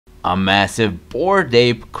A massive Bored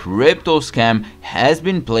Ape crypto scam has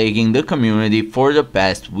been plaguing the community for the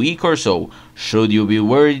past week or so. Should you be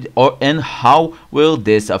worried, and how will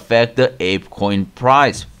this affect the apecoin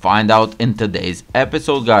price? Find out in today's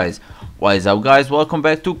episode, guys. What is up, guys? Welcome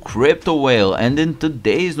back to Crypto Whale, and in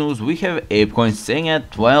today's news we have apecoin sitting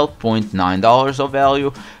at $12.9 of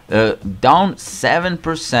value, down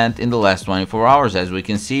 7% in the last 24 hours. As we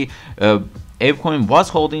can see, apecoin was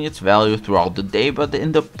holding its value throughout the day, but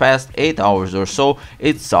in the past 8 hours or so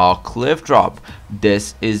it saw a cliff drop.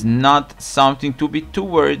 This is not something to be too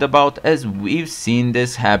worried about, as we've seen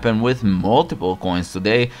this happen with multiple coins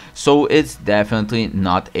today, so it's definitely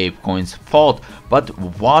not apecoin's fault. But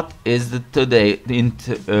what is in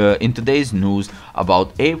today's news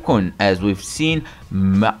about apecoin? As we've seen,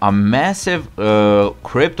 a massive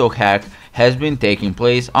crypto hack has been taking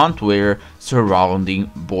place on Twitter surrounding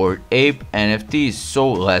Bored Ape NFTs. So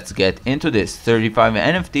let's get into this. 35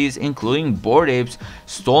 NFTs, including Bored Apes,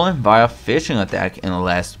 stolen via phishing attack in the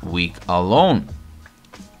last week alone.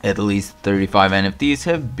 At least 35 NFTs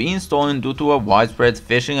have been stolen due to a widespread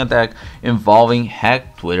phishing attack involving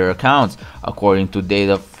hacked Twitter accounts. According to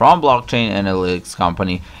data from blockchain analytics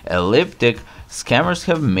company Elliptic, scammers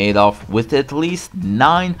have made off with at least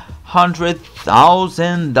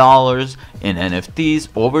 $900,000 in NFTs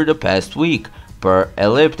over the past week. Per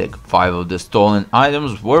Elliptic, 5 of the stolen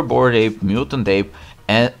items were Bored Ape, Mutant Ape,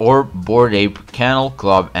 or Bored Ape Kennel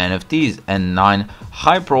Club NFTs, and 9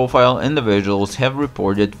 high-profile individuals have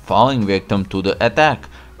reported falling victim to the attack.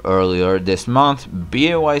 Earlier this month,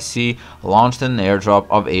 BAYC launched an airdrop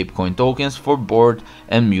of apecoin tokens for Bored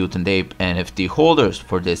and Mutant Ape NFT holders.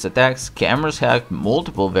 For this attack, scammers hacked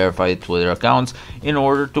multiple verified Twitter accounts in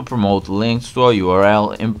order to promote links to a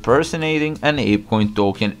URL impersonating an apecoin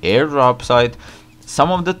token airdrop site. Some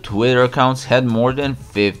of the Twitter accounts had more than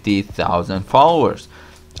 50,000 followers.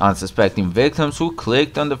 Unsuspecting victims who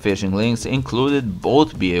clicked on the phishing links included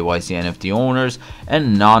both BAYC NFT owners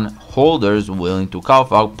and non-holders willing to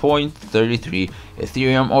cough out 0.33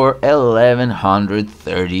 Ethereum or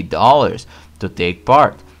 $1,130 to take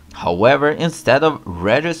part. However, instead of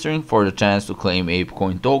registering for the chance to claim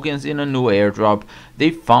apecoin tokens in a new airdrop, they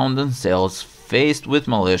found themselves faced with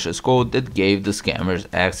malicious code that gave the scammers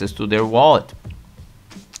access to their wallet.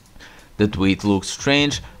 The tweet looks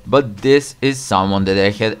strange, but this is someone that I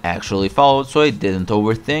had actually followed, so I didn't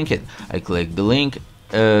overthink it. I clicked the link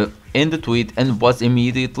in the tweet and was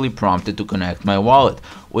immediately prompted to connect my wallet,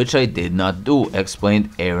 which I did not do,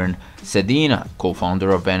 explained Aaron Sedina,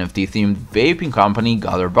 co-founder of NFT-themed vaping company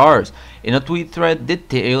Gutter Bars, in a tweet thread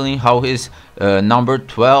detailing how his number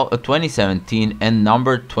 2017 and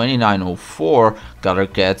number 2904 Gutter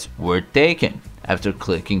Cats were taken. After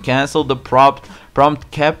clicking cancel, the prompt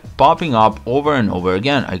kept popping up over and over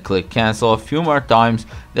again. I clicked cancel a few more times,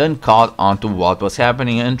 then caught onto what was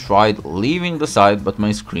happening and tried leaving the site, but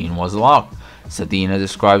my screen was locked. Sadina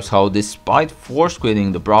describes how, despite force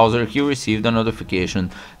quitting the browser, he received a notification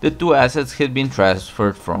that 2 assets had been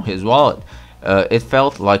transferred from his wallet. It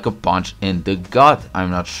felt like a punch in the gut. I'm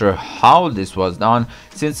not sure how this was done,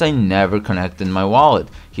 since I never connected my wallet,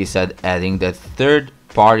 he said, adding that third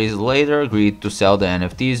parties later agreed to sell the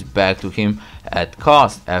NFTs back to him at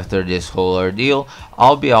cost. After this whole ordeal,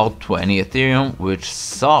 I'll be out 20 Ethereum, which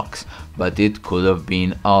sucks, but it could have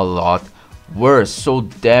been a lot worse. So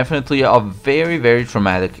definitely a very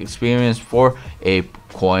traumatic experience for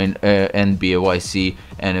apecoin and BAYC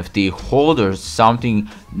NFT holders, something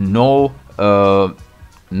no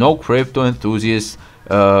crypto enthusiast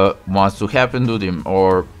wants to happen to them,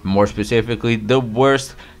 or more specifically, the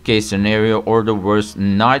worst case scenario or the worst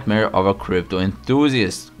nightmare of a crypto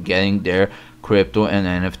enthusiast, getting their crypto and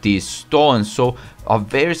NFTs stolen. So a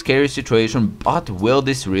very scary situation, but will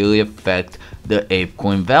this really affect the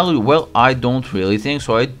apecoin value? Well, I don't really think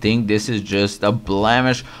so. I think this is just a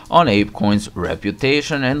blemish on apecoin's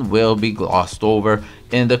reputation and will be glossed over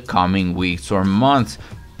in the coming weeks or months.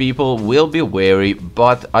 People will be wary,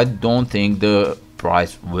 but I don't think the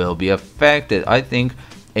price will be affected. I think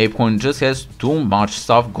apecoin just has too much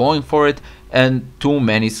stuff going for it and too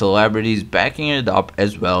many celebrities backing it up,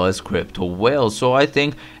 as well as crypto whales. So I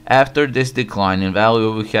think after this decline in value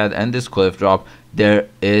we had and this cliff drop, there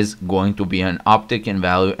is going to be an uptick in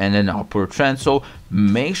value and an upward trend. So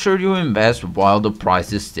make sure you invest while the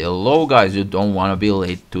price is still low, guys. You don't want to be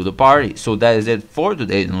late to the party. So that is it for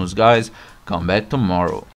today's news, guys. Come back tomorrow.